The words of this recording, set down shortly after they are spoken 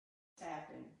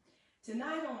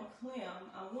Tonight on Clem,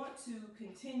 I want to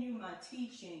continue my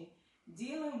teaching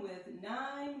dealing with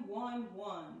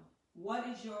 911. What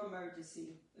is your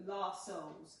emergency? Lost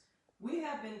souls. We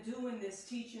have been doing this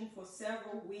teaching for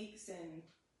several weeks, and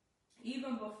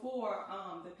even before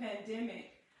the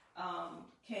pandemic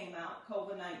came out,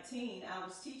 COVID-19, I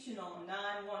was teaching on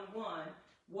 911.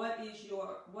 What is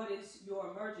your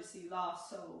emergency?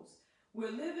 Lost souls. We're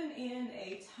living in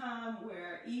a time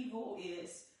where evil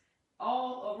is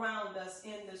all around us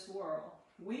in this world.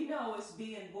 We know it's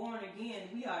being born again.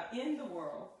 We are in the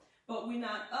world, but we're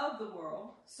not of the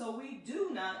world, so we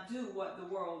do not do what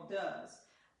the world does.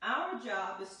 Our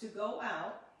job is to go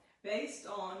out based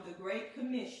on the Great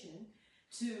Commission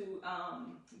to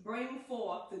bring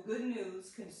forth the good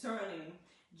news concerning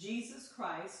Jesus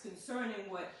Christ, concerning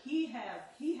what he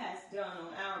has done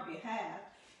on our behalf.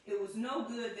 It was no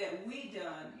good that we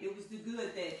done. It was the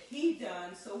good that he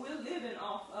done. So we're living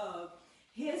off of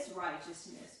his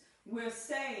righteousness. We're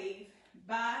saved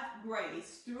by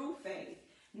grace through faith,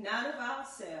 not of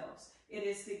ourselves. It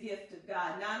is the gift of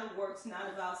God, not of works,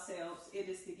 not of ourselves. It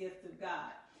is the gift of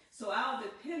God. So our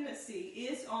dependency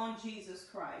is on Jesus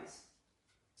Christ.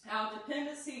 Our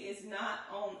dependency is not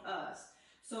on us.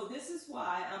 So this is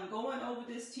why I'm going over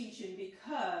this teaching,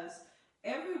 because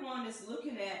everyone is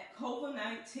looking at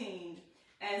COVID-19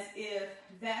 as if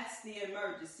that's the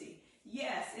emergency.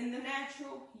 Yes, in the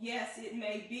natural, yes, it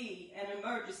may be an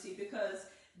emergency because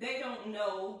they don't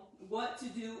know what to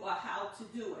do or how to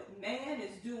do it. Man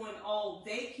is doing all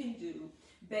they can do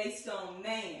based on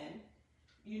man,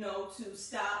 to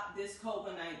stop this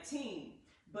COVID-19.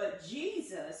 But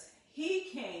Jesus, he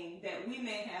came that we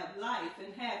may have life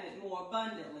and have it more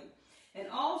abundantly. And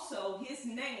also, his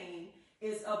name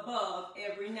is above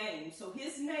every name. So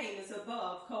his name is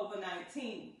above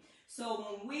COVID-19. So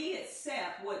when we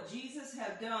accept what Jesus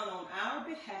have done on our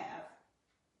behalf,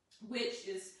 which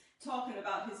is talking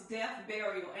about his death,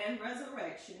 burial, and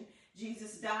resurrection,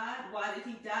 Jesus died. Why did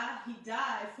he die? He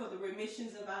died for the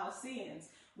remissions of our sins.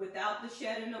 Without the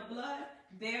shedding of blood,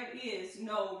 there is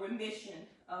no remission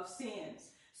of sins.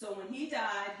 So when he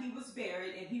died, he was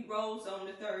buried, and he rose on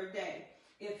the third day.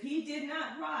 If he did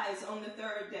not rise on the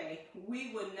third day,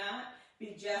 we would not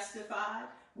be justified.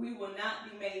 We will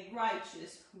not be made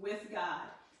righteous with God.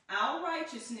 Our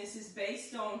righteousness is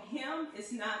based on him.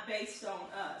 It's not based on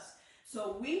us.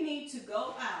 So we need to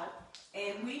go out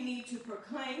and we need to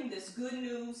proclaim this good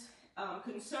news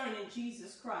concerning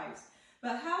Jesus Christ.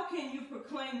 But how can you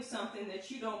proclaim something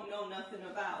that you don't know nothing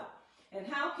about? And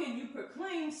how can you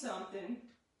proclaim something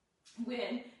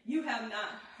when you have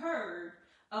not heard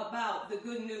about the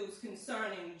good news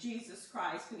concerning Jesus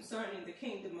Christ, concerning the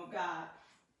kingdom of God?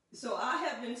 So I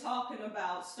have been talking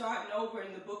about starting over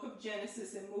in the book of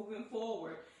Genesis and moving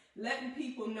forward, letting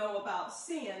people know about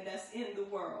sin that's in the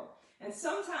world. And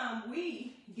sometimes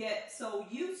we get so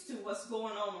used to what's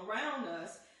going on around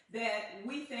us that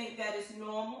we think that is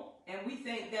normal, and we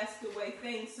think that's the way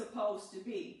things supposed to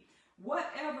be.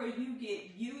 Whatever you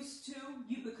get used to,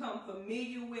 you become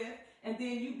familiar with, and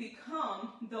then you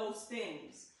become those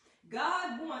things.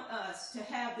 God wants us to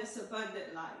have this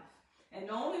abundant life. And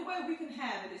the only way we can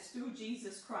have it is through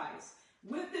Jesus Christ.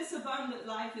 With this abundant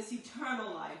life is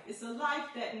eternal life. It's a life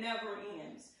that never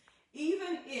ends.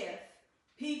 Even if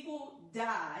people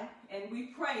die, and we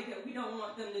pray that we don't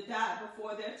want them to die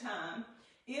before their time,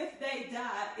 if they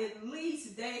die, at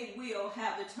least they will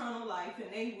have eternal life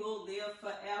and they will live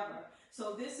forever.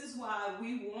 So this is why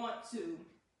we want to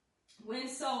win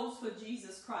souls for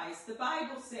Jesus Christ. The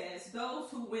Bible says those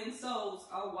who win souls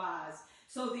are wise.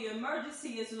 So the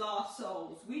emergency is lost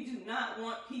souls. We do not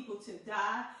want people to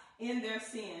die in their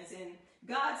sins. And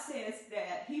God says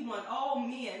that he wants all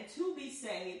men to be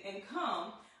saved and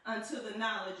come unto the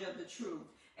knowledge of the truth.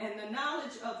 And the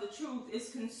knowledge of the truth is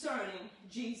concerning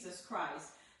Jesus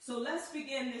Christ. So let's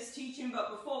begin this teaching.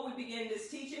 But before we begin this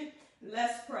teaching,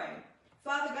 let's pray.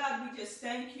 Father God, we just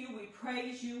thank you. We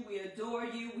praise you. We adore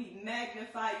you. We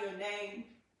magnify your name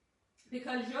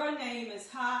because your name is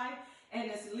high and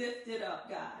is lifted up,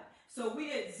 God. So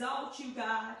we exalt you,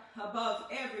 God, above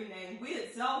every name. We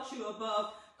exalt you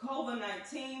above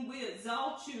COVID-19. We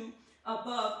exalt you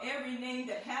above every name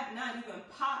that have not even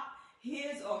popped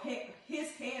his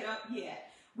head up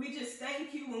yet. We just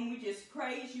thank you and we just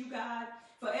praise you, God,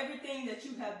 for everything that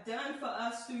you have done for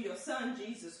us through your Son,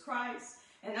 Jesus Christ.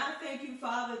 And I thank you,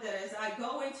 Father, that as I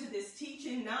go into this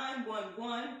teaching,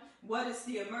 911, what is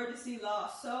the emergency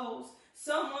lost souls?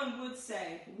 Someone will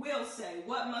say,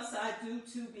 what must I do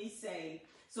to be saved?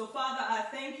 So, Father, I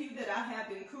thank you that I have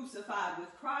been crucified with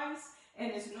Christ,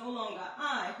 and it's no longer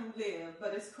I who live,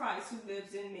 but it's Christ who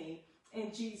lives in me.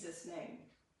 In Jesus' name.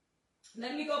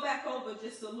 Let me go back over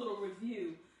just a little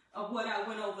review of what I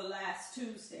went over last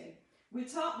Tuesday. We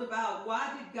talked about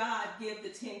why did God give the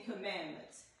 10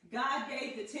 Commandments. God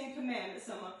gave the 10 Commandments.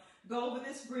 I'm going to go over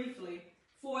this briefly.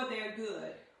 For their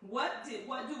good. What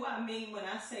do I mean when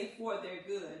I say for their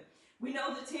good? We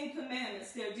know the 10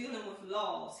 Commandments, they're dealing with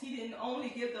laws. He didn't only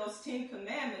give those 10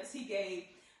 Commandments, he gave,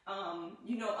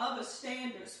 other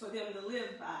standards for them to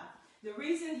live by. The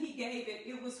reason he gave it,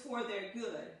 it was for their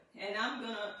good. And I'm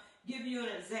going to give you an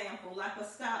example, like a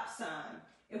stop sign.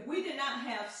 If we did not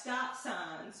have stop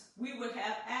signs, we would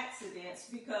have accidents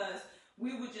because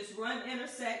we would just run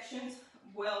intersections.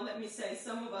 Well, let me say,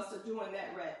 some of us are doing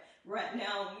that right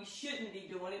now, and we shouldn't be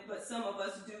doing it, but some of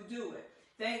us do it.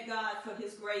 Thank God for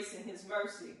his grace and his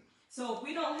mercy. So if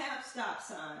we don't have stop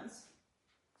signs,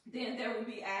 then there will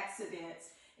be accidents.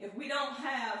 If we don't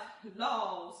have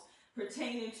laws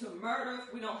pertaining to murder,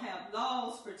 if we don't have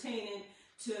laws pertaining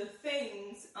to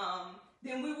things,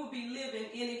 then we will be living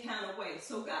any kind of way.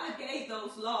 So God gave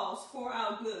those laws for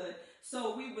our good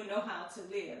so we would know how to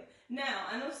live. Now,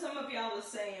 I know some of y'all are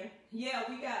saying, yeah,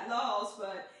 we got laws,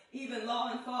 but even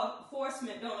law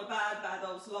enforcement don't abide by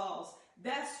those laws.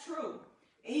 That's true.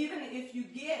 Even if you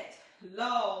get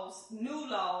laws, new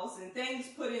laws, and things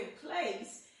put in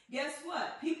place, guess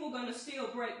what? People are going to still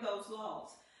break those laws.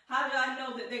 How do I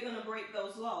know that they're going to break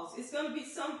those laws? It's going to be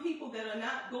some people that are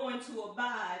not going to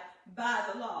abide by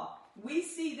the law. We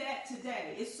see that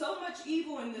today. It's so much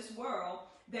evil in this world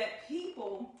that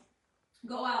people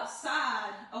go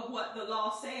outside of what the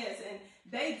law says and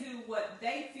they do what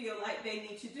they feel like they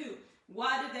need to do.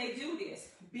 Why do they do this?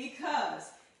 Because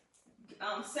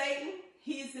Satan,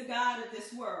 he's the god of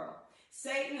this world.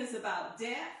 Satan is about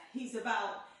death. He's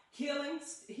about killing,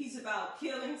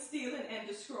 stealing, and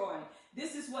destroying.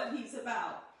 This is what he's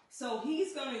about. So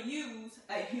he's going to use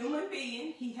a human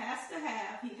being. He has to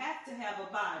have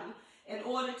a body in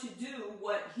order to do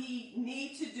what he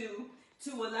needs to do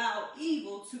to allow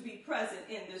evil to be present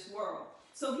in this world.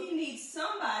 So he needs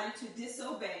somebody to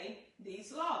disobey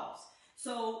these laws.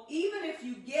 So even if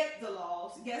you get the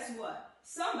laws, guess what?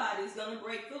 Somebody's going to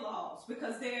break the laws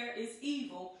because there is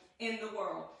evil in the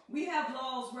world. We have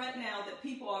laws right now that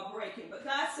people are breaking, but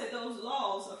God said those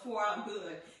laws are for our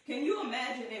good. Can you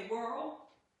imagine a world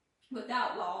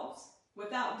without laws,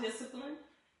 without discipline?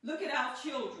 Look at our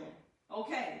children,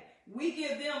 okay? We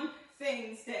give them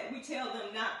things that we tell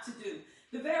them not to do.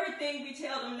 The very thing we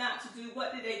tell them not to do,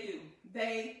 what do?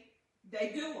 They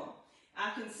do them.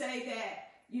 I can say that,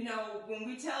 when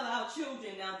we tell our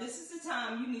children, now this is the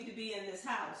time you need to be in this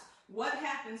house. What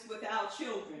happens with our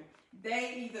children?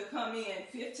 They either come in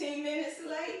 15 minutes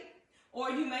late,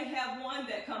 or you may have one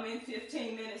that come in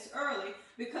 15 minutes early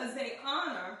because they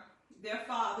honor their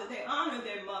father, they honor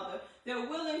their mother. They're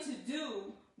willing to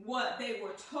do what they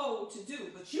were told to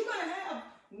do. But you're going to have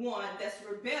one that's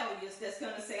rebellious, that's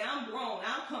going to say, I'm grown,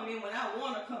 I'll come in when I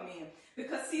want to come in.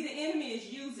 Because, see, the enemy is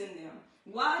using them.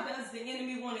 Why does the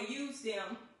enemy want to use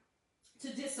them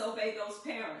to disobey those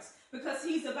parents? Because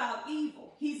he's about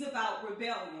evil. He's about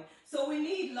rebellion. So we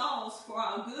need laws for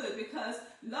our good because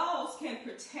laws can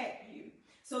protect you.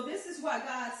 So this is why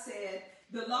God said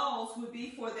the laws would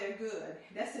be for their good.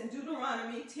 That's in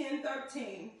Deuteronomy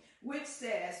 10:13, which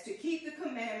says to keep the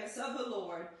commandments of the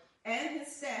Lord and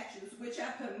his statutes, which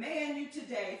I command you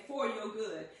today for your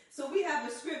good. So we have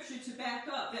a scripture to back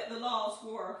up that the laws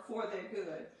were for their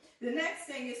good. The next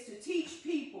thing is to teach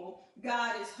people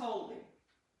God is holy.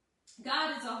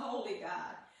 God is a holy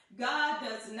God. God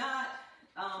does not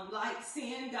like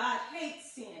sin. God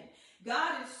hates sin.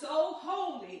 God is so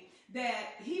holy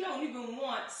that he don't even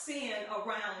want sin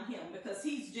around him because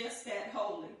he's just that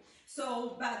holy.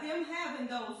 So by them having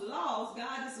those laws,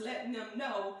 God is letting them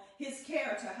know his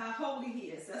character, how holy he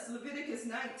is. That's Leviticus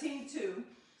 19:2.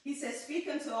 He says, speak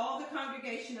unto all the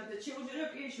congregation of the children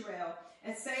of Israel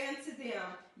and say unto them,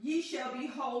 ye shall be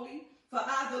holy, for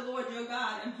I, the Lord your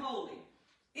God, am holy.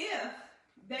 If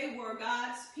they were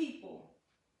God's people,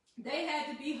 they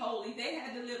had to be holy. They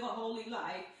had to live a holy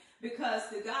life because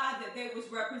the God that they was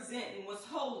representing was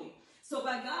holy. So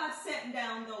by God setting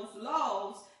down those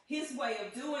laws, his way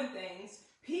of doing things,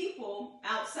 people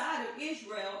outside of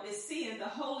Israel is seeing the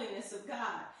holiness of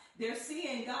God. They're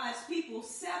seeing God's people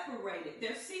separated.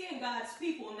 They're seeing God's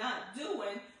people not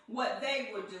doing what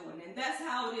they were doing. And that's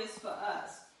how it is for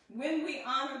us. When we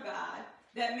honor God,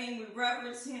 that means we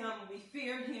reverence him, we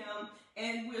fear him,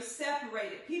 and we're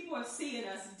separated. People are seeing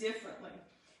us differently.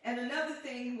 And another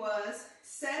thing was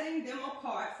setting them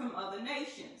apart from other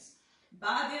nations.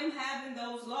 By them having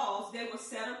those laws, they were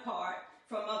set apart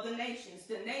from other nations.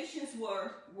 The nations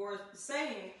were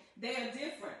saying they are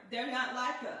different. They're not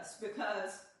like us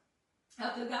because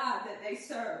of the God that they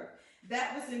serve.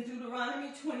 That was in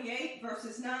Deuteronomy 28,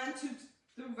 verses 9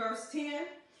 through verse 10.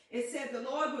 It said, the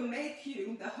Lord will make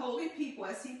you the holy people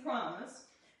as he promised,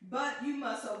 but you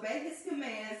must obey his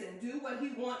commands and do what he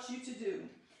wants you to do.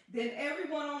 Then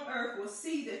everyone on earth will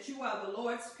see that you are the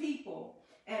Lord's people,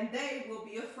 and they will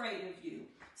be afraid of you.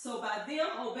 So by them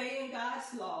obeying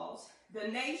God's laws, the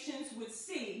nations would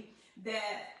see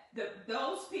that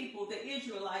those people, the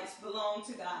Israelites, belong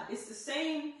to God. It's the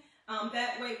same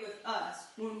that way with us.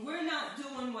 When we're not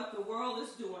doing what the world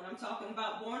is doing, I'm talking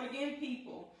about born-again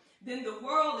people, then the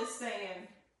world is saying,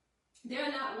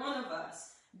 they're not one of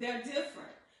us. They're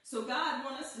different. So God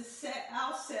wants us to set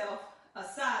ourselves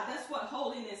aside. That's what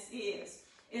holiness is.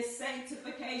 It's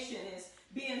sanctification. It's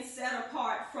being set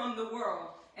apart from the world.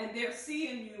 And they're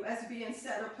seeing you as being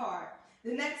set apart.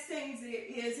 The next thing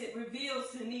is it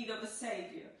reveals the need of a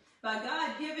Savior. By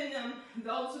God giving them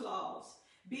those laws,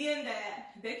 being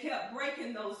that they kept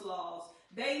breaking those laws,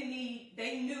 they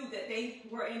knew that they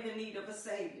were in the need of a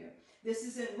Savior. This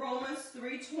is in Romans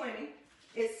 3:20.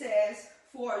 It says,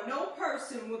 for no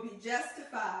person will be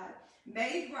justified,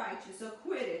 made righteous,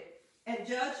 acquitted, and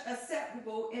judged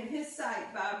acceptable in his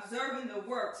sight by observing the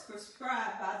works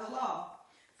prescribed by the law.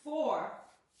 For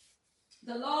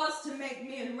the law is to make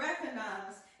men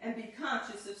recognize and be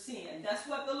conscious of sin. That's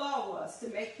what the law was, to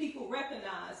make people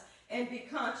recognize and be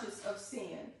conscious of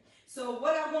sin. So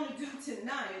what I want to do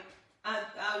tonight, I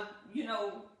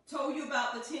told you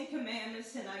about the 10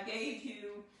 Commandments, and I gave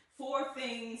you 4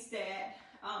 things that,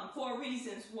 4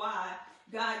 reasons why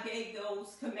God gave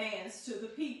those commands to the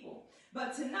people.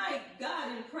 But tonight,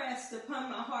 God impressed upon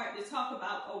my heart to talk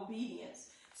about obedience.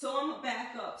 So I'm going to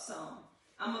back up some.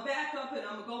 I'm going to back up and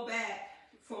I'm going to go back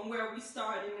from where we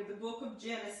started in the book of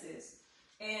Genesis.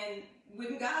 And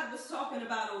when God was talking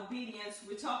about obedience,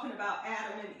 we're talking about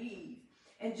Adam and Eve.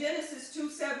 In Genesis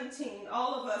 2:17,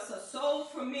 all of us are so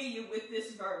familiar with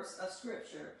this verse of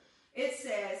scripture. It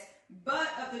says, but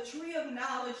of the tree of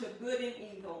knowledge of good and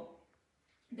evil,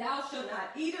 thou shalt not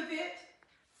eat of it,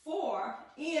 for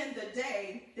in the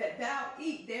day that thou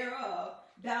eat thereof,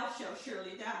 thou shalt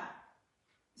surely die.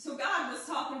 So God was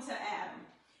talking to Adam.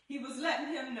 He was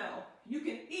letting him know, you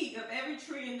can eat of every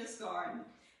tree in this garden,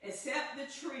 except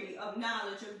the tree of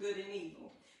knowledge of good and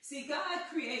evil. See, God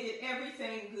created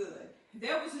everything good.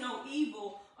 There was no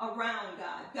evil around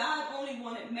God. God only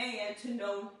wanted man to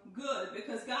know good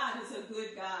because God is a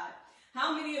good God.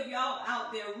 How many of y'all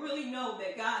out there really know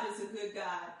that God is a good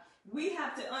God? We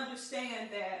have to understand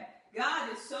that God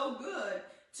is so good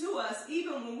to us.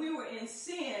 Even when we were in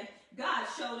sin, God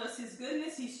showed us his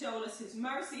goodness. He showed us his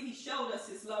mercy. He showed us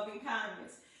his loving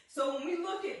kindness. So when we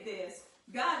look at this,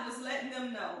 God was letting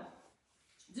them know,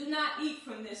 do not eat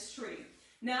from this tree.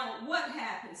 Now, what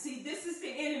happens? See, this is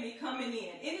the enemy coming in.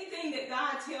 Anything that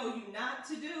God tells you not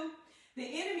to do, the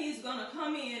enemy is going to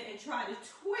come in and try to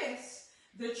twist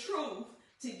the truth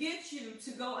to get you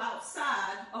to go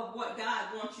outside of what God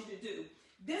wants you to do.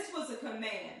 This was a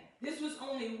command. This was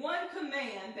only one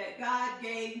command that God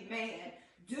gave man.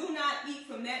 Do not eat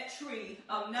from that tree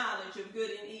of knowledge of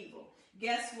good and evil.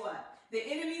 Guess what? The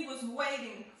enemy was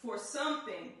waiting for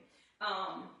something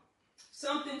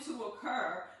to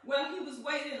occur. Well, he was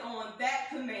waiting on that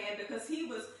command because he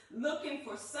was looking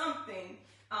for something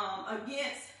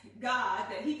against God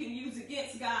that he can use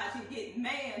against God to get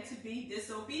man to be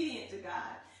disobedient to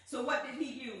God. So what did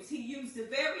he use? He used the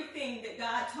very thing that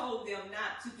God told them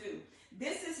not to do.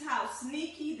 This is how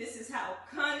sneaky, this is how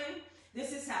cunning,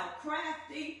 this is how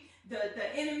crafty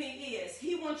the enemy is.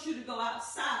 He wants you to go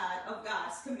outside of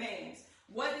God's commands.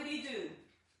 What did he do?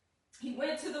 He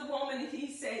went to the woman and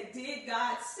he said, did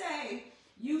God say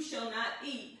you shall not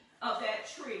eat of that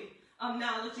tree of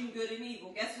knowledge and good and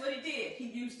evil? Guess what he did? He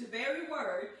used the very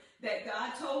word that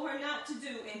God told her not to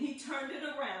do, and he turned it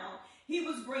around. He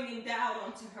was bringing doubt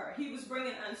onto her. He was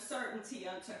bringing uncertainty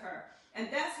onto her. And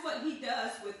that's what he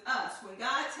does with us. When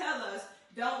God tells us,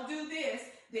 don't do this,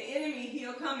 the enemy,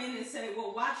 he'll come in and say,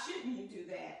 well, why shouldn't you do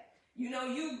that? You know,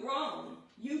 you've grown.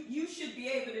 You should be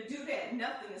able to do that.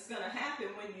 Nothing is going to happen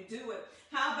when you do it.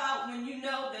 How about when you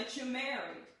know that you're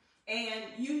married and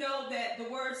you know that the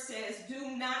word says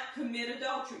do not commit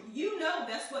adultery? You know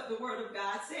that's what the word of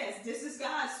God says. This is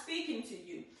God speaking to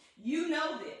you. You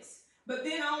know this. But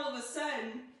then all of a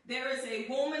sudden, there is a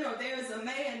woman or there is a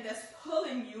man that's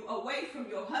pulling you away from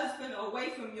your husband or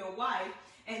away from your wife,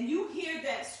 and you hear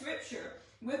that scripture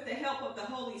with the help of the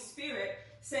Holy Spirit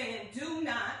saying, do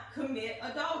not commit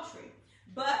adultery.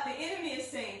 But the enemy is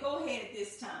saying, go ahead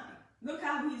this time. Look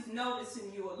how he's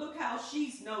noticing you, or look how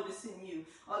she's noticing you,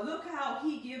 or look how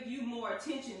he gives you more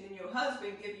attention than your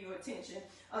husband gives you attention,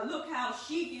 or look how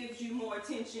she gives you more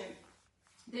attention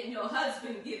then your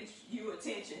husband gives you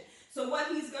attention. So what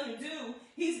he's going to do,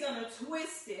 he's going to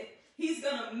twist it. He's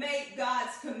going to make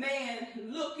God's command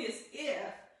look as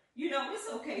if,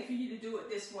 it's okay for you to do it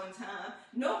this one time.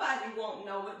 Nobody won't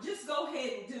know it. Just go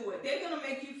ahead and do it. They're going to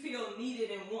make you feel needed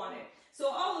and wanted. So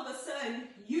all of a sudden,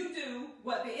 you do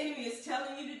what the enemy is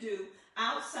telling you to do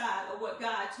outside of what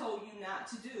God told you not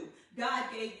to do. God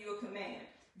gave you a command.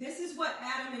 This is what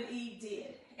Adam and Eve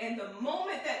did. And the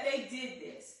moment that they did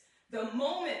this, the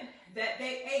moment that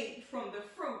they ate from the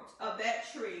fruit of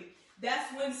that tree,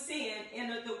 that's when sin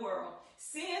entered the world.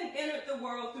 Sin entered the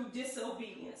world through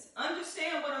disobedience.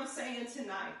 Understand what I'm saying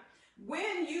tonight.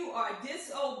 When you are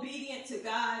disobedient to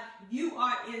God, you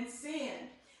are in sin.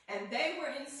 And they were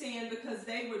in sin because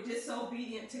they were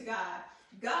disobedient to God.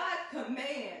 God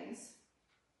commands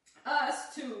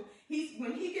us to,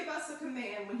 when he gives us a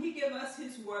command, when he gives us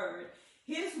his word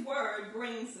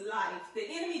brings life. The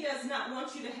enemy does not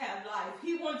want you to have life.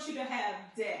 He wants you to have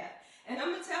death. And I'm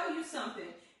going to tell you something.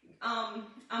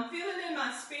 I'm feeling in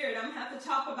my spirit, I'm going to have to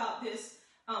talk about this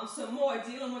some more,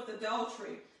 dealing with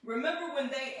adultery. Remember when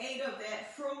they ate of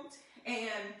that fruit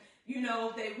and,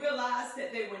 they realized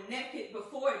that they were naked.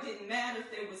 Before, it didn't matter if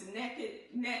they was naked.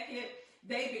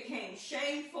 They became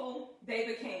shameful. They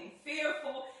became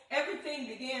fearful. Everything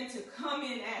began to come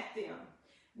in at them.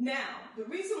 Now, the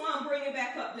reason why I'm bringing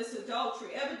back up this adultery,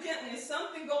 evidently there's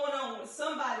something going on with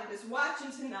somebody that's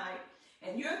watching tonight,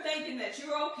 and you're thinking that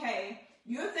you're okay.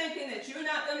 You're thinking that you're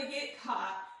not going to get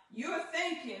caught. You're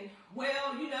thinking, well,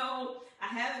 I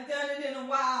haven't done it in a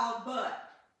while, but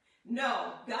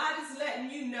no, God is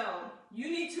letting you know you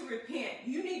need to repent.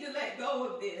 You need to let go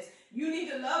of this. You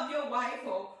need to love your wife,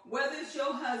 or whether it's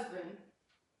your husband,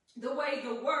 the way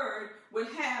the word would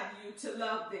have you to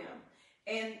love them.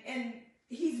 And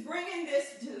he's bringing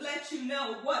this to let you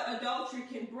know what adultery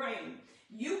can bring.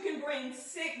 You can bring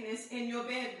sickness in your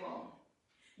bedroom.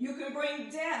 You can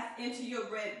bring death into your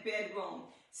bedroom.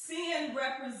 Sin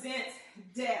represents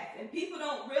death, and people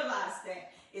don't realize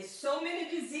that. It's so many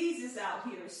diseases out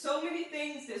here, so many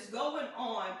things that's going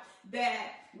on that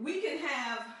we can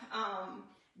have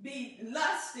be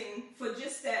lusting for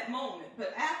just that moment.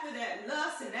 But after that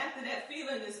lust and after that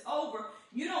feeling is over,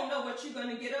 you don't know what you're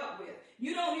going to get up with.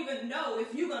 You don't even know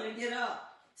if you're going to get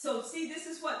up. So see, this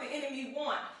is what the enemy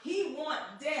wants. He wants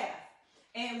death.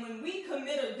 And when we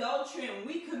commit adultery and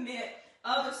we commit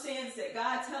other sins that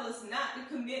God tells us not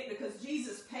to commit because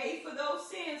Jesus paid for those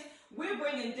sins, we're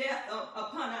bringing death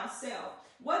upon ourselves.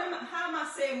 How am I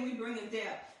saying we bringing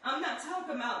death? I'm not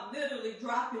talking about literally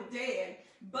dropping dead,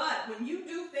 but when you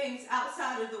do things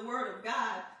outside of the word of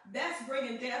God, that's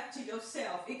bringing death to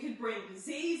yourself. It can bring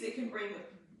disease. It can bring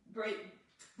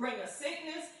a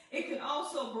sickness. It can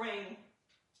also bring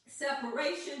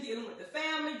separation, dealing with the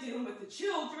family, dealing with the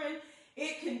children.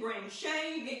 It can bring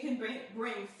shame. It can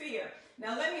bring fear.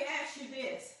 Now, let me ask you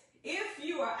this. If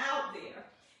you are out there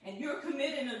and you're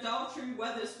committing adultery,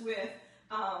 whether it's with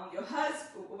your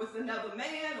husband, with another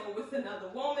man, or with another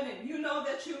woman, and you know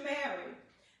that you're married,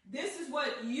 this is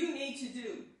what you need to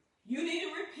do. You need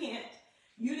to repent.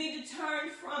 You need to turn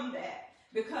from that.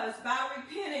 Because by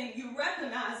repenting, you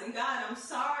recognizing, God, I'm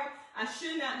sorry. I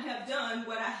should not have done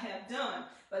what I have done.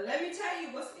 But let me tell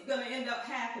you what's going to end up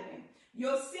happening.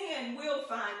 Your sin will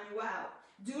find you out.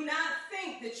 Do not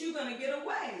think that you're going to get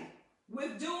away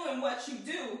with doing what you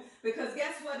do, because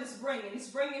guess what it's bringing? It's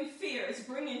bringing fear. It's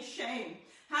bringing shame.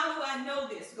 How do I know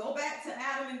this? Go back to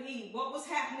Adam and Eve. What was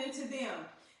happening to them?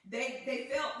 They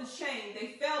felt the shame.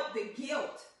 They felt the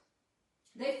guilt.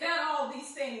 They felt all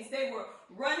these things. They were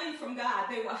running from God.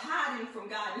 They were hiding from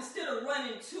God instead of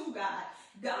running to God.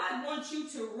 God wants you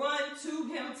to run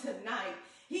to him tonight.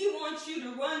 He wants you to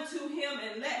run to him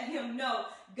and let him know,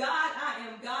 God, I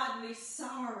am godly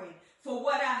sorry for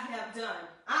what I have done.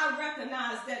 I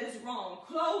recognize that is wrong.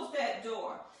 Close that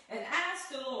door and ask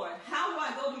the Lord, how do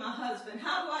I go to my husband?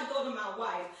 How do I go to my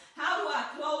wife? How do I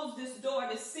close this door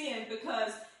to sin?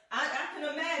 Because I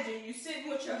can imagine you sitting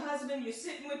with your husband, you're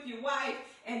sitting with your wife,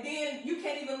 and then you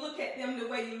can't even look at them the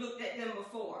way you looked at them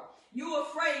before. You're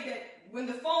afraid that when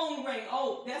the phone rings,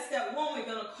 oh, that's that woman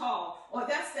going to call, or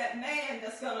that's that man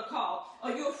that's going to call,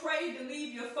 or you're afraid to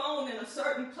leave your phone in a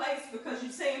certain place because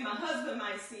you're saying my husband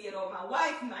might see it or my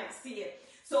wife might see it.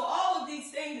 So all of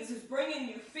these things is bringing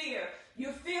you fear.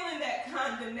 You're feeling that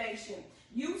condemnation.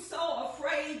 You're so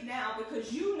afraid now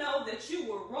because you know that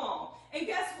you were wrong. And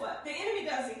guess what? The enemy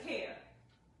doesn't care.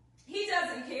 He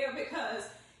doesn't care because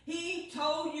he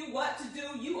told you what to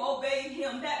do. You obeyed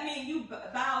him. That means you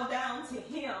bow down to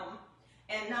him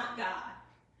and not God.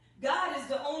 God is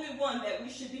the only one that we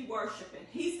should be worshiping.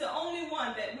 He's the only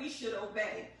one that we should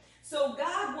obey. So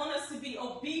God wants us to be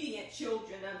obedient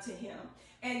children unto him.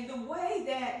 And the way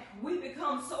that we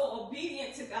become so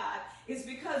obedient to God is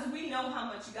because we know how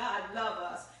much God loves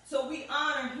us. So we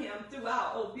honor him through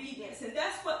our obedience. And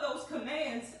that's what those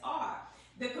commands are.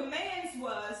 The commands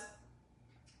was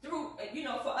through,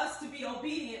 for us to be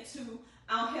obedient to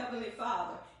our Heavenly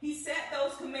Father. He set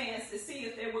those commands to see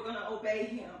if they were going to obey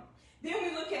him. Then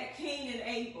we look at Cain and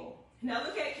Abel. Now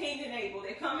look at Cain and Abel.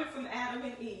 They're coming from Adam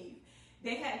and Eve.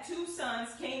 They had two sons,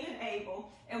 Cain and Abel,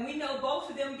 and we know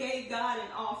both of them gave God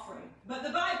an offering. But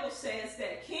the Bible says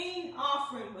that Cain's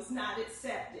offering was not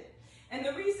accepted. And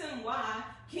the reason why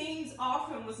Cain's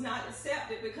offering was not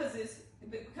accepted because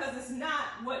it's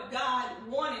not what God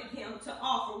wanted him to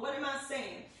offer. What am I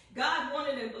saying? God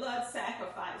wanted a blood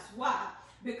sacrifice. Why?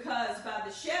 Because by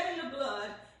the shedding of blood,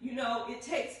 it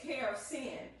takes care of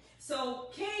sin. So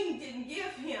Cain didn't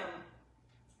give him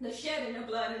the shedding of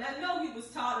blood. And I know he was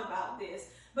taught about this,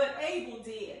 but Abel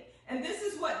did. And this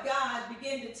is what God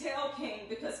began to tell Cain,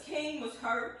 because Cain was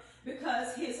hurt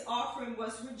because his offering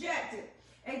was rejected.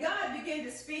 And God began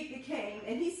to speak to Cain,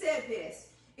 and he said this: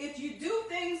 if you do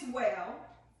things well,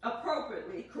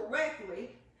 appropriately,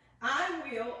 correctly, I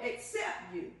will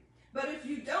accept you. But if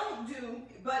you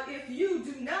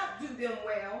do not do them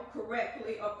well,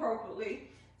 correctly, appropriately,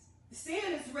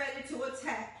 sin is ready to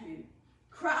attack you,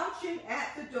 crouching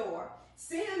at the door.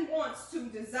 Sin wants to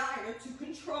desire to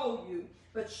control you,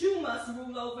 but you must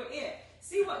rule over it.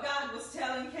 See what God was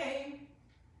telling Cain?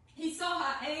 He saw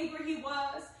how angry he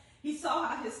was. He saw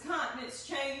how his countenance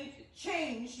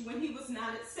changed when he was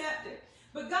not accepted.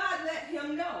 But God let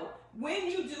him know, when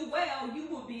you do well, you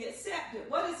will be accepted.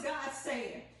 What is God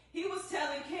saying? He was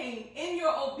telling Cain, in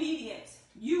your obedience,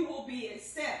 you will be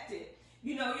accepted.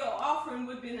 Your offering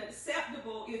would have been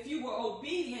acceptable if you were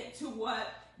obedient to what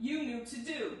you knew to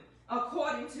do,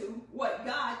 according to what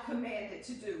God commanded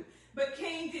to do. But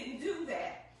Cain didn't do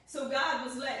that. So God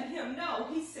was letting him know.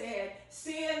 He said,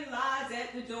 sin lies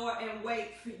at the door and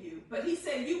wait for you. But he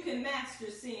said, you can master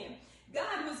sin.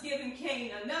 God was giving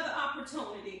Cain another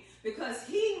opportunity because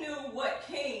he knew what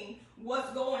Cain was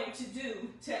going to do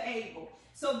to Abel.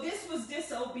 So this was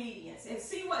disobedience. And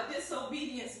see what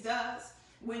disobedience does?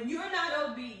 When you're not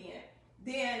obedient,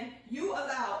 then you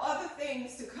allow other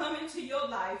things to come into your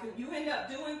life and you end up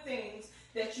doing things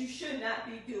that you should not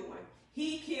be doing.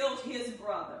 He killed his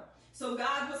brother. So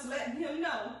God was letting him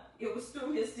know it was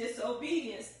through his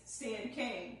disobedience sin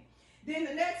came. Then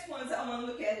the next ones I want to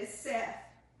look at is Seth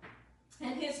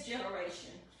and his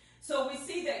generation. So we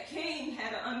see that Cain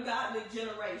had an ungodly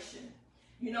generation,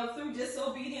 through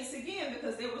disobedience again,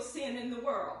 because there was sin in the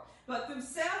world. But through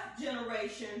Seth's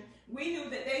generation, we knew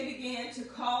that they began to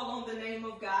call on the name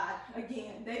of God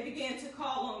again. They began to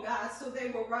call on God, so they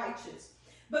were righteous.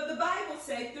 But the Bible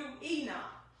said through Enoch,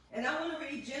 and I want to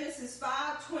read Genesis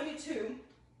 5:22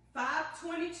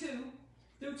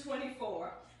 through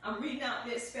 24. I'm reading out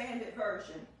the expanded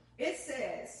version. It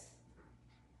says,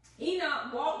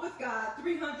 Enoch walked with God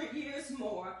 300 years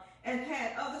more and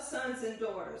had other sons and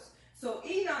daughters. So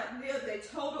Enoch lived a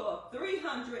total of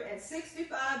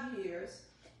 365 years.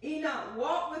 Enoch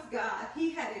walked with God.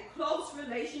 He had a close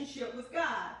relationship with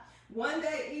God. One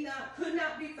day Enoch could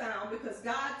not be found because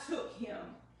God took him.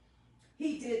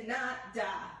 He did not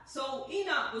die. So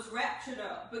Enoch was raptured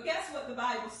up. But guess what the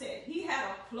Bible said? He had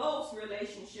a close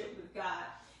relationship with God.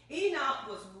 Enoch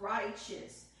was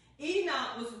righteous.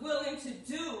 Enoch was willing to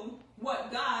do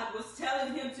what God was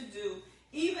telling him to do,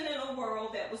 even in a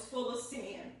world that was full of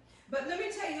sin. But let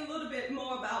me tell you a little bit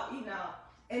more about Enoch.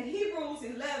 In Hebrews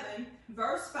 11,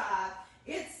 verse 5,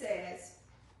 it says,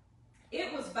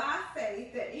 it was by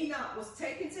faith that Enoch was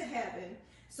taken to heaven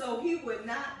so he would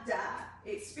not die,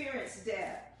 experience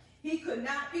death. He could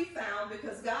not be found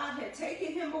because God had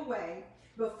taken him away.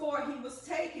 Before he was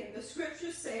taken, the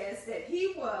scripture says that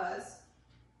he was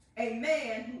a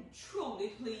man who truly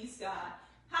pleased God.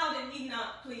 How did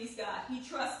Enoch please God? He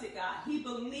trusted God. He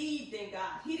believed in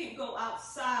God. He didn't go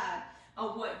outside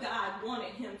of what God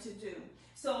wanted him to do.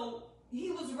 So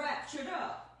he was raptured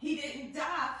up. He didn't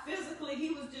die physically.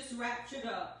 He was just raptured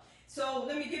up. So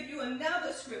let me give you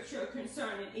another scripture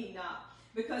concerning Enoch.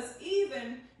 Because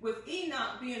even with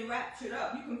Enoch being raptured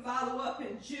up, you can follow up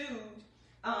in Jude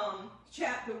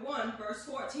chapter 1, verse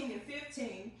 14 and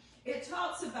 15. It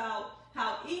talks about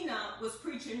how Enoch was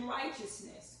preaching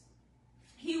righteousness.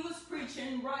 He was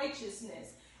preaching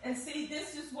righteousness. And see,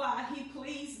 this is why he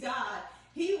pleased God.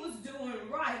 He was doing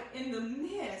right in the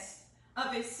midst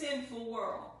of a sinful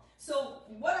world. So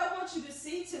what I want you to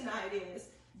see tonight is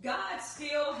God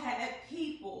still had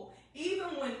people, even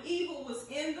when evil was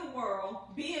in the world,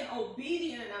 being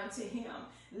obedient unto him,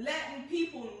 letting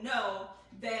people know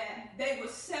that they were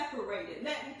separated,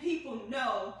 letting people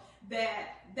know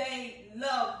that they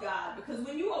love God. Because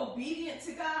when you're obedient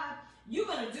to God, you're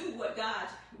going to do what God,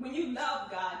 when you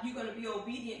love God, you're going to be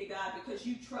obedient to God because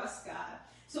you trust God.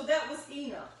 So that was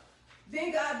Enoch.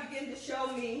 Then God began to show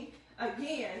me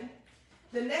again,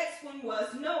 the next one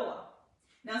was Noah.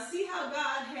 Now see how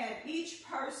God had each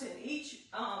person, each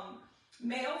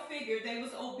male figure, they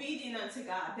was obedient unto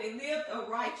God. They lived a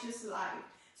righteous life.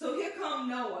 So here come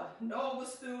Noah. Noah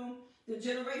was through the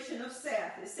generation of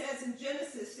Seth. It says in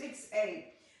Genesis 6:8,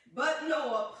 but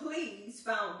Noah, please,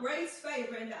 found grace,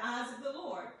 favor in the eyes of the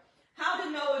Lord. How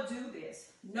did Noah do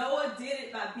this? Noah did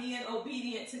it by being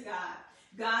obedient to God.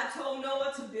 God told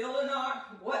Noah to build an ark.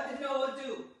 What did Noah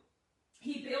do?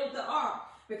 He built the ark.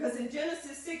 Because in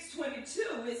Genesis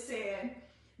 6:22, it said,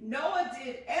 Noah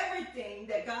did everything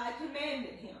that God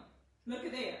commanded him. Look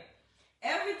at there.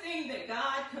 Everything that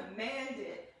God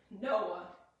commanded Noah,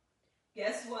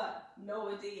 guess what?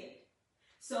 Noah did.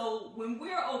 So when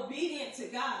we're obedient to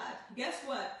God, guess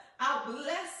what? Our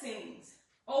blessings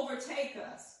overtake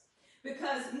us.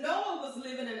 Because Noah was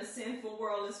living in a sinful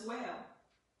world as well.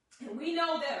 And we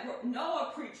know that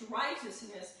Noah preached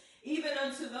righteousness even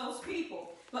unto those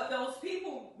people. But those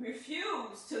people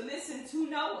refused to listen to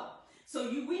Noah. So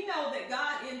we know that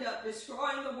God ended up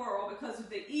destroying the world because of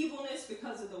the evilness,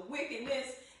 because of the wickedness,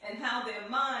 and how their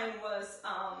mind was,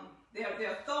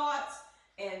 their thoughts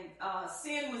and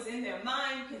sin was in their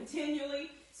mind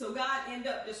continually. So God ended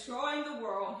up destroying the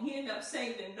world. He ended up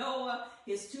saving Noah,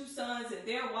 his two sons, and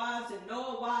their wives, and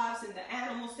Noah's wives, and the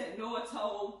animals that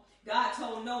God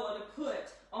told Noah to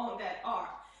put on that ark.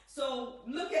 So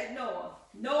look at Noah.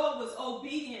 Noah was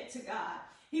obedient to God.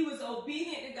 He was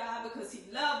obedient to God because he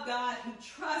loved God. He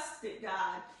trusted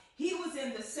God. He was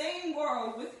in the same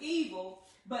world with evil,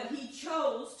 but he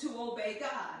chose to obey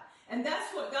God. And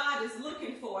that's what God is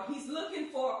looking for. He's looking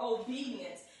for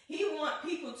obedience. He wants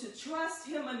people to trust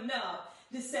him enough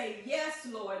to say, yes,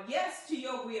 Lord, yes to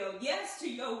your will, yes to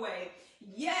your way.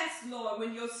 Yes, Lord,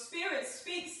 when your spirit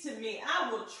speaks to me,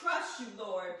 I will trust you,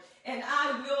 Lord, and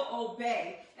I will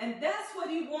obey. And that's what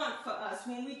he wants for us.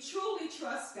 When we truly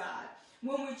trust God,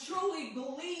 when we truly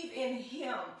believe in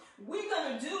him, we're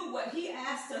going to do what he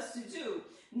asked us to do.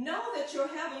 Know that your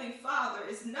heavenly Father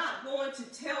is not going to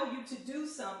tell you to do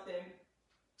something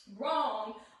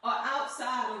wrong or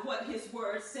outside of what his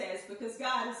word says, because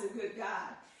God is a good God.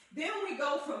 Then we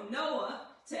go from Noah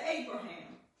to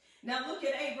Abraham. Now look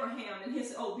at Abraham and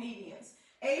his obedience.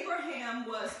 Abraham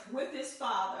was with his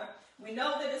father. We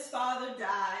know that his father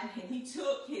died, and he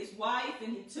took his wife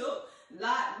and he took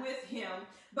Lot with him.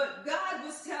 But God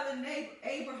was telling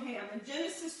Abraham in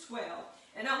Genesis 12,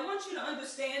 and I want you to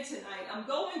understand tonight, I'm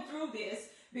going through this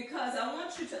because I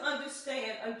want you to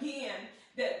understand again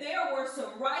that there were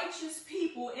some righteous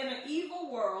people in an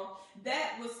evil world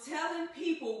that was telling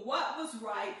people what was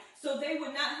right so they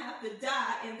would not have to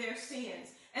die in their sins.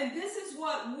 And this is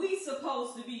what we're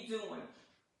supposed to be doing.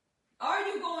 Are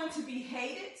you going to be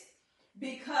hated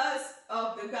because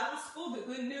of the gospel, the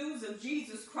good news of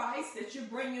Jesus Christ that you're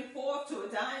bringing forth to a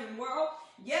dying world?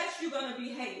 Yes, you're going to be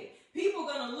hated. People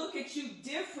are going to look at you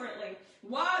differently.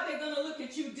 Why are they going to look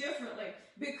at you differently?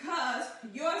 Because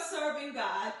you're serving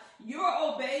God, you're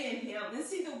obeying him. And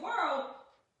see, the world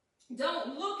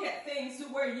don't look at things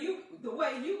the way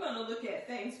you're going to look at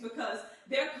things, because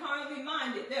they're carnally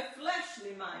minded, they're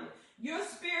fleshly minded. You're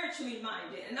spiritually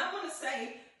minded. And I want to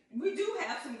say, we do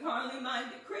have some carnally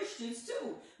minded Christians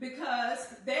too, because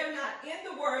they're not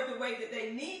in the word the way that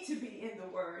they need to be in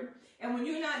the word. And when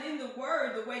you're not in the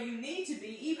word the way you need to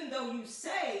be, even though you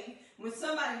say, when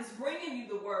somebody's bringing you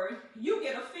the word, you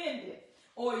get offended.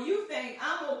 Or you think,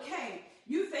 I'm okay.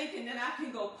 You thinking that I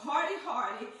can go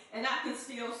party-hardy and I can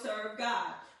still serve God.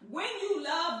 When you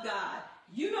love God,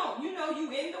 you know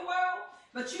you in the world,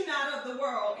 but you're not of the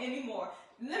world anymore.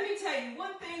 Let me tell you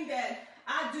one thing that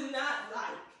I do not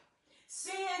like.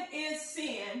 Sin is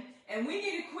sin, and we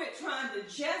need to quit trying to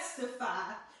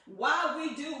justify why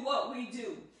we do what we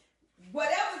do.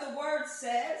 Whatever the word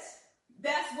says,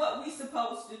 that's what we're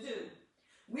supposed to do.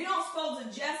 We don't supposed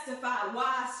to justify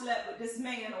why I slept with this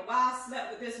man, or why I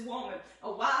slept with this woman,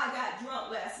 or why I got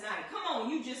drunk last night. Come on,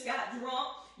 you just got drunk.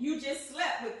 You just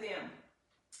slept with them.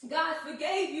 God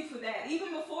forgave you for that,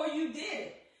 even before you did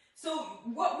it. So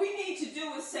what we need to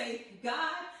do is say,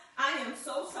 God, I am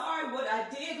so sorry, what I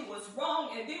did was wrong,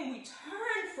 and then we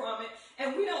turn from it,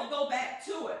 and we don't go back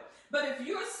to it. But if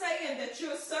you're saying that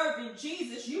you're serving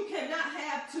Jesus, you cannot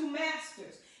have two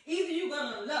masters. Either you're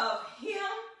going to love him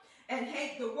and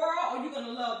hate the world, or you're going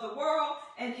to love the world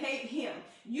and hate him.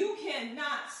 You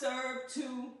cannot serve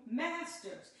two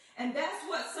masters. And that's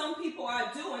what some people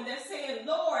are doing. They're saying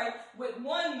Lord with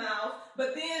one mouth,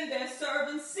 but then they're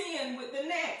serving sin with the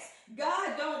next.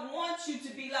 God don't want you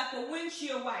to be like a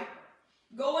windshield wiper,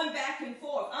 going back and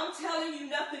forth. I'm telling you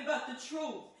nothing but the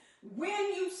truth.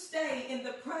 When you stay in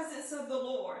the presence of the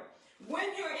Lord, when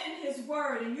you're in his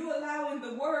word and you allowing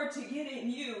the word to get in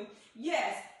you,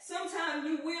 yes, sometimes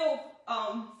you will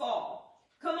fall.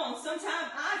 Come on,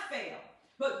 sometimes I fail.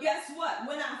 But guess what?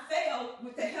 When I fail,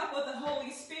 with the help of the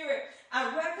Holy Spirit,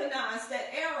 I recognize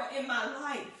that error in my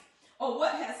life or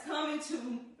what has come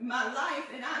into my life,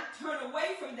 and I turn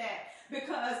away from that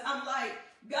because I'm like,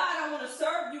 God, I want to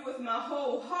serve you with my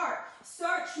whole heart.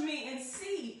 Search me and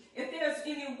see if there's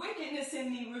any wickedness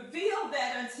in me. Reveal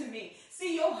that unto me.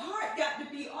 See, your heart got to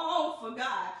be all for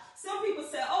God. Some people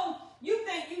say, oh, you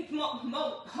think you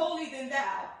more holy than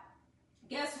thou.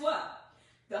 Guess what?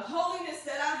 The holiness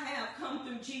that I have come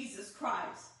through Jesus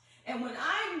Christ. And when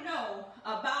I know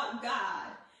about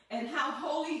God and how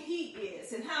holy he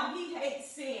is and how he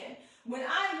hates sin, when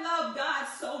I love God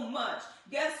so much,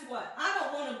 guess what? I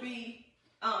don't want to be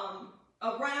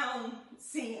around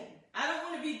sin. I don't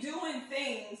want to be doing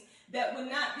things that would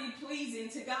not be pleasing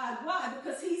to God. Why?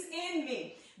 Because he's in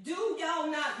me. Do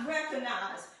y'all not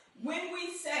recognize when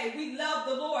we say we love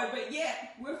the Lord, but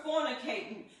yet we're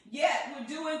fornicating, yet we're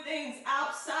doing things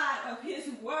outside of his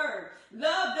word?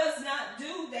 Love does not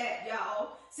do that,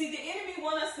 y'all. See, the enemy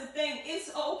wants us to think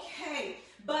it's okay,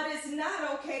 but it's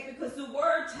not okay because the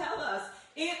word tells us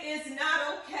it is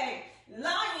not okay.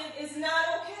 Lying is not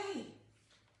okay.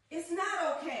 It's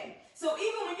not okay. So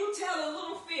even when you tell a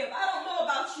little fib, I don't know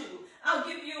about you, I'll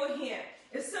give you a hint.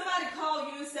 If somebody call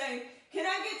you and say, can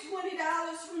I get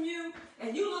 $20 from you?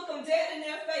 And you look them dead in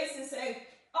their face and say,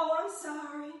 oh, I'm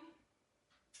sorry.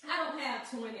 I don't have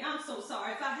 20. I'm so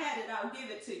sorry. If I had it, I'll give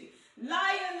it to you.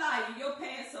 Liar, liar, your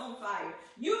pants on fire.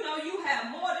 You know you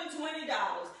have more than $20.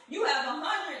 You have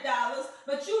 $100,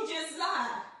 but you just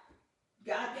lied.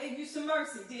 God gave you some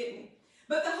mercy, didn't he?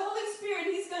 But the Holy Spirit,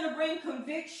 he's going to bring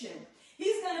conviction.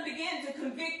 He's going to begin to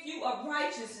convict you of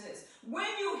righteousness. When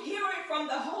you hear it from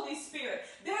the Holy Spirit,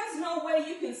 there's no way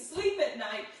you can sleep at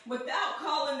night without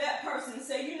calling that person and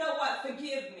say, you know what,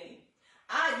 forgive me.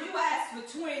 You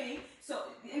asked for 20, so,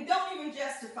 and don't even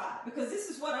justify it, because this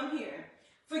is what I'm hearing.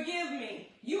 Forgive me.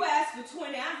 You asked for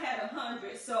 20, I had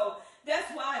 100, so that's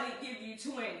why I didn't give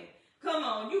you 20. Come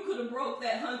on, you could have broke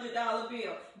that $100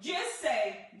 bill. Just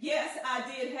say, yes, I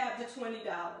did have the $20.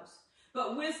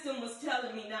 But wisdom was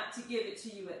telling me not to give it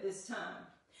to you at this time.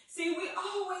 See, we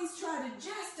always try to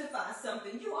justify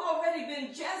something. You already been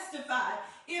justified.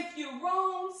 If you're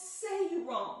wrong, say you're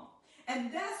wrong.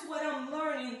 And that's what I'm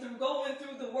learning through going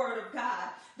through the Word of God.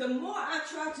 The more I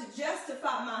try to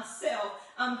justify myself,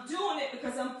 I'm doing it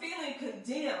because I'm feeling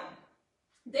condemned.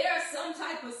 There's some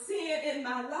type of sin in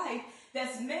my life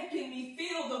that's making me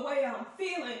feel the way I'm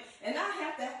feeling, and I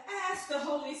have to ask the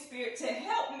Holy Spirit to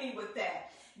help me with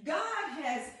that. God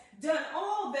has done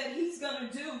all that he's going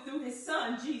to do through his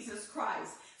son, Jesus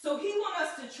Christ. So he wants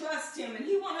us to trust him, and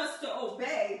he wants us to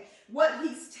obey what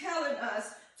he's telling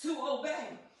us to obey.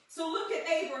 So look at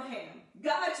Abraham.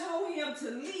 God told him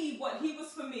to leave what he was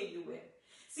familiar with.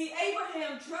 See,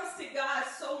 Abraham trusted God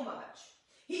so much.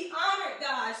 He honored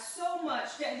God so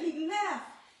much that he left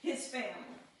his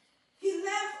family. He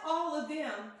left all of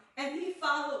them, and he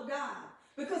followed God.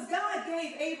 Because God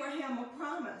gave Abraham a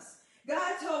promise.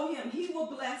 God told him he will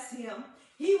bless him.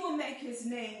 He will make his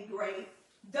name great.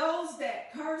 Those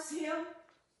that curse him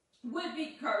would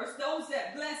be cursed. Those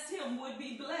that bless him would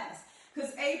be blessed.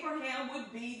 Because Abraham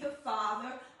would be the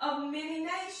father of many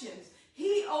nations.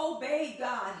 He obeyed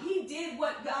God. He did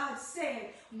what God said.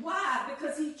 Why?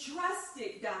 Because he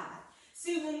trusted God.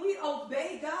 See, when we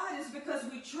obey God, it's because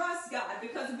we trust God,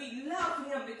 because we love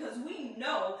him, because we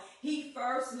know he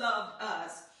first loved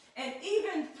us. And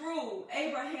even through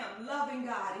Abraham loving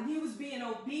God, and he was being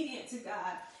obedient to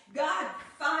God, God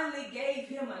finally gave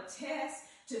him a test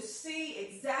to see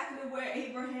exactly where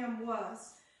Abraham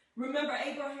was. Remember,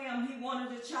 Abraham, he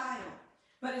wanted a child,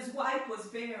 but his wife was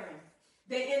barren.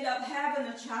 They end up having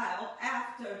a child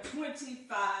after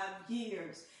 25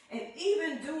 years. And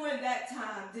even during that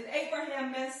time, did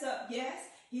Abraham mess up? Yes,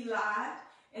 he lied.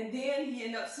 And then he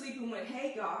ended up sleeping with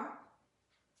Hagar.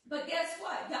 But guess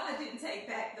what? God didn't take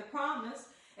back the promise.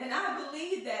 And I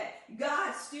believe that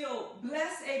God still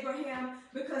blessed Abraham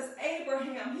because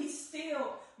Abraham, he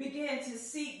still began to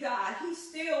seek God. He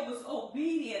still was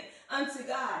obedient unto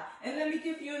God. And let me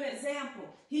give you an example.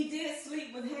 He did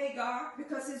sleep with Hagar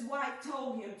because his wife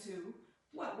told him to.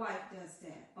 What wife does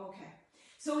that? Okay.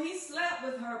 So he slept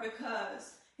with her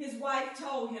because his wife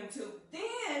told him to.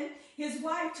 Then his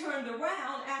wife turned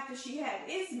around after she had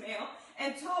Ishmael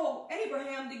and told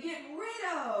Abraham to get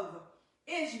rid of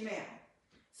Ishmael.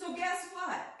 So guess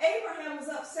what? Abraham was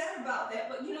upset about that,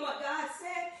 but you know what God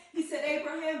said? He said,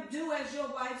 Abraham, do as your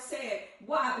wife said.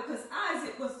 Why? Because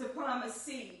Isaac was the promised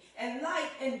seed, and light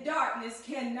and darkness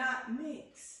cannot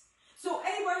mix. So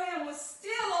Abraham was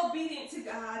still obedient to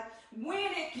God when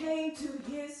it came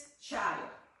to his child.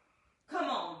 Come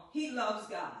on, he loves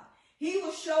God. He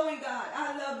was showing God,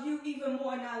 I love you even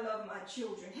more than I love my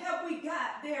children. Have we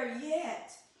got there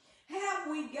yet?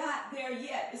 Have we got there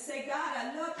yet to say, God,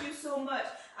 I love you so much.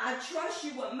 I trust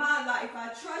you with my life. I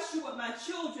trust you with my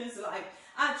children's life.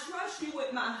 I trust you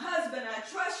with my husband. I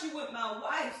trust you with my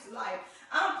wife's life.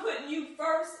 I'm putting you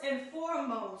first and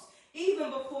foremost,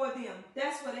 even before them.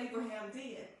 That's what Abraham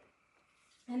did.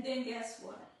 And then guess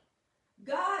what?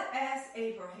 God asked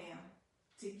Abraham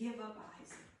to give up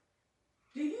Isaac.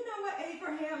 Do you know what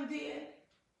Abraham did?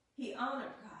 He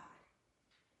honored God.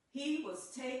 He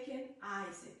was taking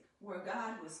Isaac where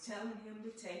God was telling him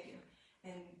to take him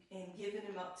and giving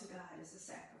him up to God as a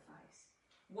sacrifice.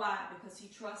 Why? Because he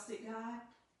trusted God,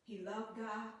 he loved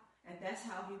God, and that's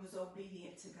how he was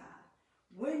obedient to God.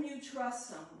 When you trust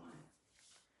someone,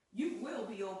 you will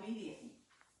be obedient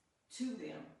to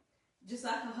them. Just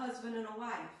like a husband and a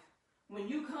wife. When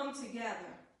you come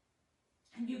together,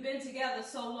 and you've been together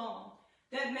so long,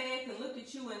 that man can look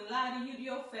at you and lie to you to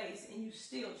your face, and you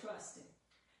still trust him.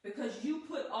 Because you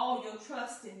put all your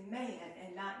trust in man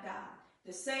and not God.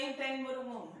 The same thing with a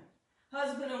woman.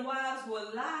 Husband and wives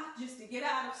will lie just to get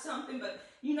out of something. But,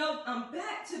 you know, I'm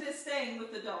back to this thing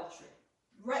with adultery.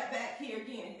 Right back here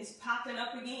again. It's popping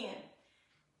up again.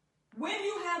 When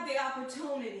you have the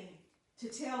opportunity to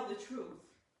tell the truth,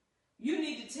 you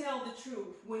need to tell the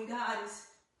truth when God is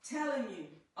telling you,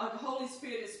 or the Holy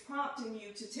Spirit is prompting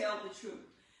you to tell the truth.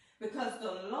 Because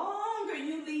the longer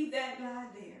you leave that lie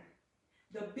there,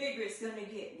 the bigger it's going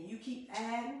to get. And you keep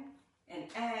adding and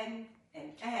adding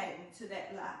and adding to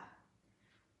that lie.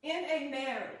 In a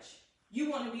marriage, you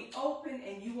want to be open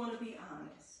and you want to be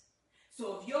honest.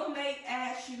 So if your mate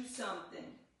asks you something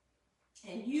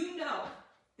and you know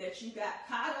that you got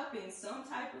caught up in some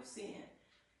type of sin,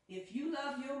 if you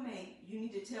love your mate, you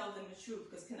need to tell them the truth.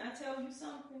 Because can I tell you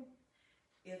something?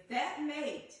 If that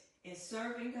mate is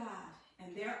serving God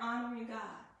and they're honoring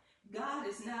God, God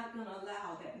is not going to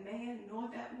allow that man nor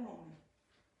that woman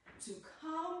to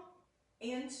come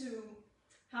into,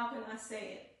 how can I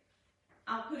say it?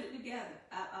 I'll put it together.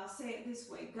 I'll say it this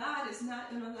way. God is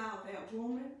not going to allow that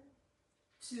woman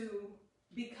to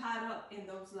be caught up in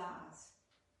those lies.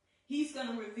 He's going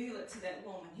to reveal it to that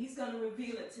woman. He's going to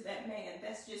reveal it to that man.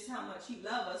 That's just how much he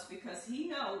loves us, because he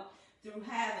knows through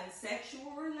having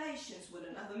sexual relations with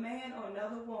another man or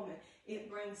another woman, it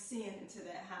brings sin into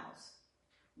that house.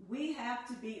 We have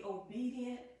to be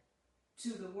obedient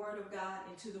to the word of God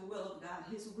and to the will of God.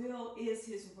 His will is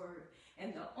his word.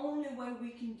 And the only way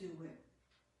we can do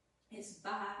it is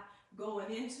by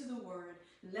going into the word,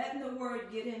 letting the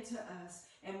word get into us.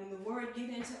 And when the word get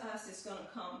into us, it's going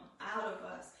to come out of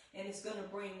us. And it's going to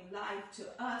bring life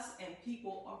to us and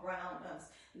people around us.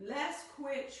 Let's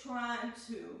quit trying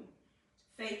to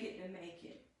fake it to make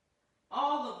it.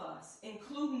 All of us,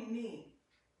 including me,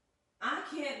 I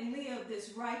can't live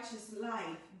this righteous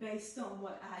life based on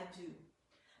what I do.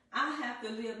 I have to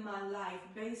live my life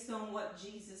based on what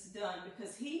Jesus done,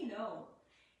 because he knew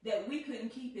that we couldn't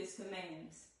keep his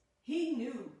commands. He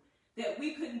knew that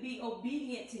we couldn't be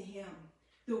obedient to him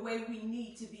the way we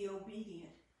need to be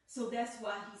obedient. So that's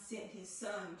why he sent his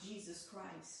son, Jesus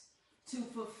Christ, to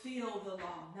fulfill the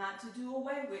law, not to do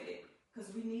away with it,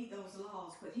 because we need those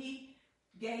laws. But he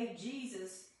gave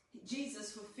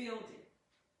Jesus fulfilled it.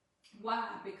 Why?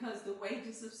 Because the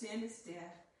wages of sin is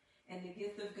death, and the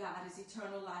gift of God is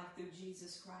eternal life through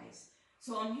Jesus Christ.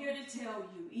 So I'm here to tell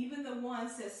you, even the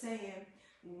ones that saying,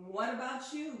 what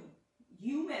about you?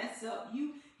 You mess up.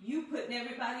 You putting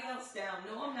everybody else down.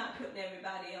 No, I'm not putting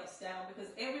everybody else down,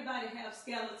 because everybody have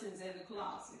skeletons in the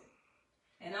closet.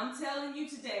 And I'm telling you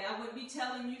today, I would be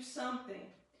telling you something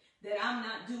that I'm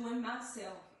not doing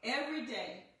myself. Every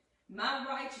day, my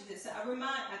righteousness, I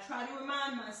try to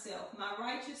remind myself, my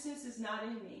righteousness is not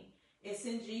in me. It's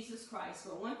in Jesus Christ.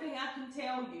 But one thing I can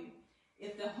tell you,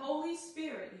 if the Holy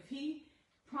Spirit, if he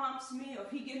prompts me, or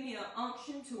if he gives me an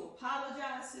unction to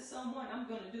apologize to someone, I'm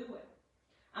going to do it.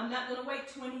 I'm not going to wait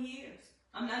 20 years.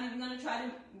 I'm not even going to try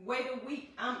to wait a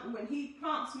week. When he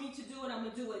prompts me to do it, I'm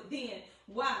going to do it then.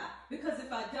 Why? Because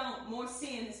if I don't, more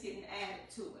sin is getting added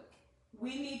to it.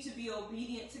 We need to be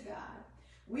obedient to God.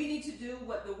 We need to do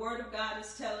what the word of God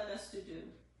is telling us to do.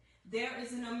 There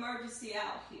is an emergency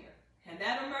out here. And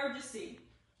that emergency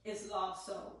is lost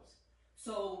souls.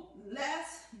 So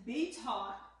let's be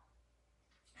taught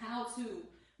how to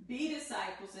be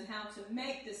disciples and how to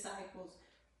make disciples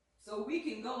so we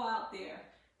can go out there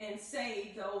and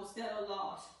save those that are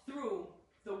lost through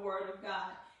the Word of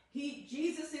God.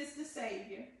 Jesus is the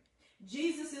Savior.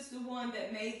 Jesus is the one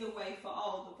that made the way for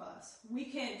all of us. We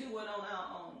can't do it on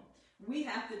our own. We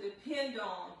have to depend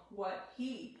on what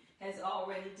He has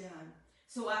already done.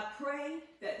 So I pray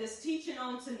that this teaching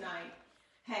on tonight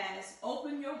has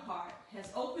opened your heart,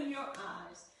 has opened your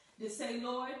eyes to say,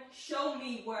 Lord, show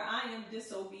me where I am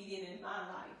disobedient in my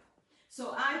life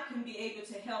so I can be able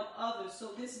to help others,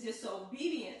 so this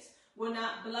disobedience will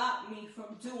not block me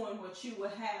from doing what you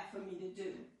would have for me to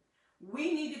do.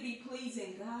 We need to be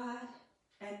pleasing God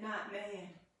and not man.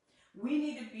 We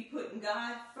need to be putting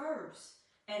God first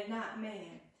and not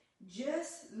man.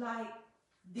 Just like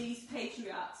these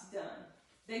patriots done.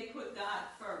 They put God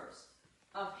first,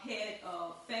 ahead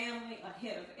of family,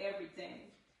 ahead of everything,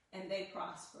 and they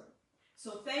prospered.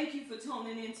 So thank you for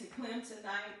tuning in to Clem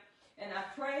tonight, and I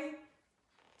pray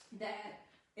that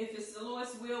if it's the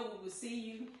Lord's will, we will see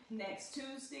you next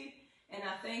Tuesday. And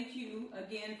I thank you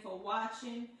again for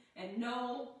watching, and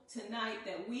know tonight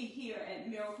that we here at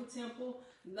Miracle Temple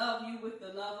love you with the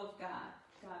love of God.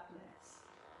 God bless.